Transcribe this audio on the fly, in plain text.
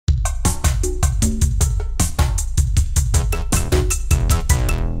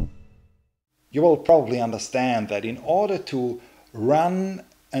You will probably understand that in order to run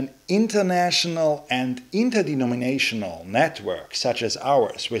an international and interdenominational network such as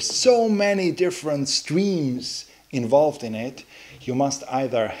ours, with so many different streams involved in it, you must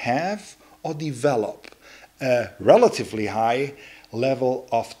either have or develop a relatively high level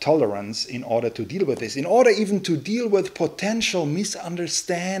of tolerance in order to deal with this, in order even to deal with potential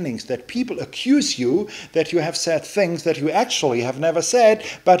misunderstandings, that people accuse you that you have said things that you actually have never said,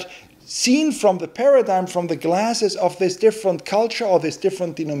 but seen from the paradigm, from the glasses of this different culture or this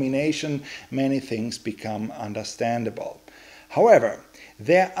different denomination, many things become understandable. However,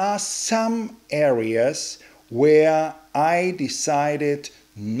 there are some areas where I decided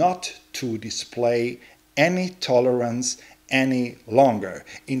not to display any tolerance any longer,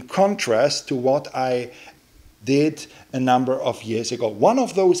 in contrast to what I did a number of years ago. One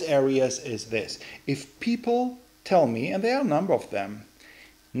of those areas is this. If people tell me, and there are a number of them,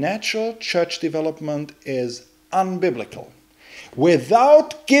 natural church development is unbiblical,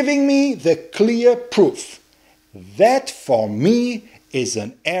 without giving me the clear proof, that for me is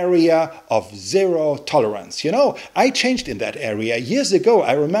an area of zero tolerance. You know, I changed in that area. Years ago,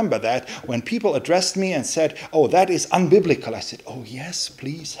 I remember that when people addressed me and said, oh, that is unbiblical. I said, oh yes,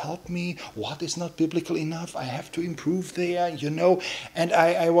 please help me. What is not biblical enough? I have to improve there, you know. And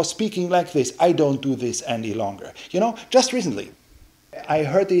I was speaking like this. I don't do this any longer. You know, just recently, I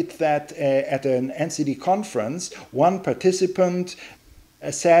heard it that at an NCD conference, one participant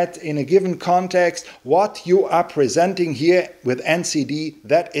said in a given context, what you are presenting here with NCD,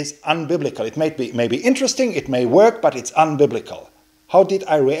 that is unbiblical. It may be interesting, it may work, but it's unbiblical. How did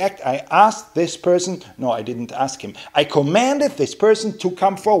I react? I asked this person, no, I didn't ask him. I commanded this person to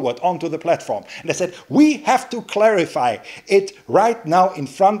come forward onto the platform. And I said, we have to clarify it right now in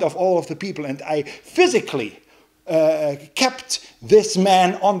front of all of the people. And I physically kept this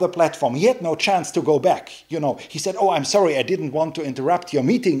man on the platform. He had no chance to go back. You know, he said, oh, I'm sorry, I didn't want to interrupt your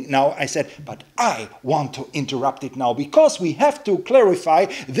meeting now. I said, but I want to interrupt it now because we have to clarify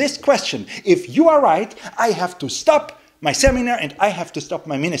this question. If you are right, I have to stop my seminar and I have to stop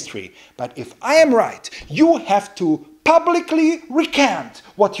my ministry. But if I am right, you have to publicly recant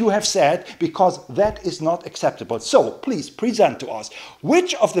what you have said, because that is not acceptable. So please present to us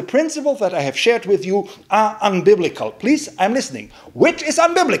which of the principles that I have shared with you are unbiblical. Please, I'm listening. Which is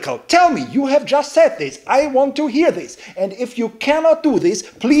unbiblical? Tell me. You have just said this. I want to hear this. And if you cannot do this,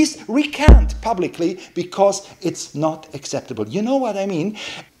 please recant publicly, because it's not acceptable. You know what I mean?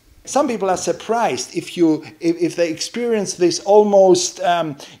 Some people are surprised if they experience this almost,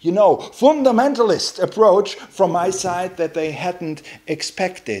 fundamentalist approach from my side that they hadn't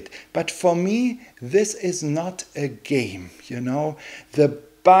expected. But for me, this is not a game, you know. The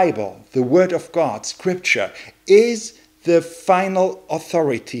Bible, the Word of God, Scripture, is the final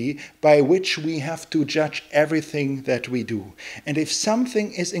authority by which we have to judge everything that we do. And if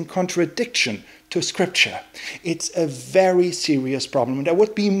something is in contradiction to Scripture, it's a very serious problem. And I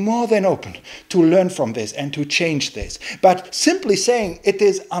would be more than open to learn from this and to change this. But simply saying it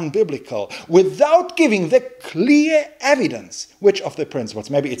is unbiblical without giving the clear evidence, which of the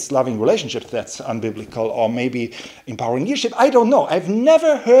principles, maybe it's loving relationships that's unbiblical, or maybe empowering leadership, I don't know. I've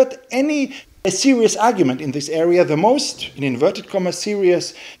never heard a serious argument in this area. The most, in inverted commas,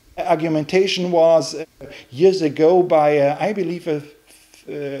 serious argumentation was years ago by, I believe, a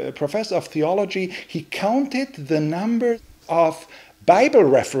professor of theology. He counted the number of Bible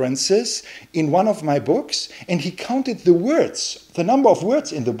references in one of my books, and he counted the words, the number of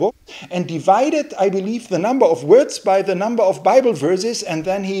words in the book, and divided, I believe, the number of words by the number of Bible verses, and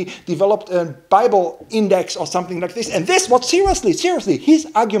then he developed a Bible index or something like this. And this was seriously, his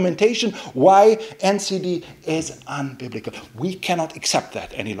argumentation why NCD is unbiblical. We cannot accept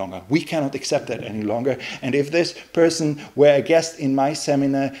that any longer. And if this person were a guest in my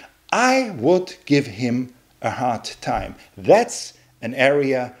seminar, I would give him a hard time. That's an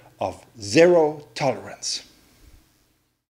area of zero tolerance.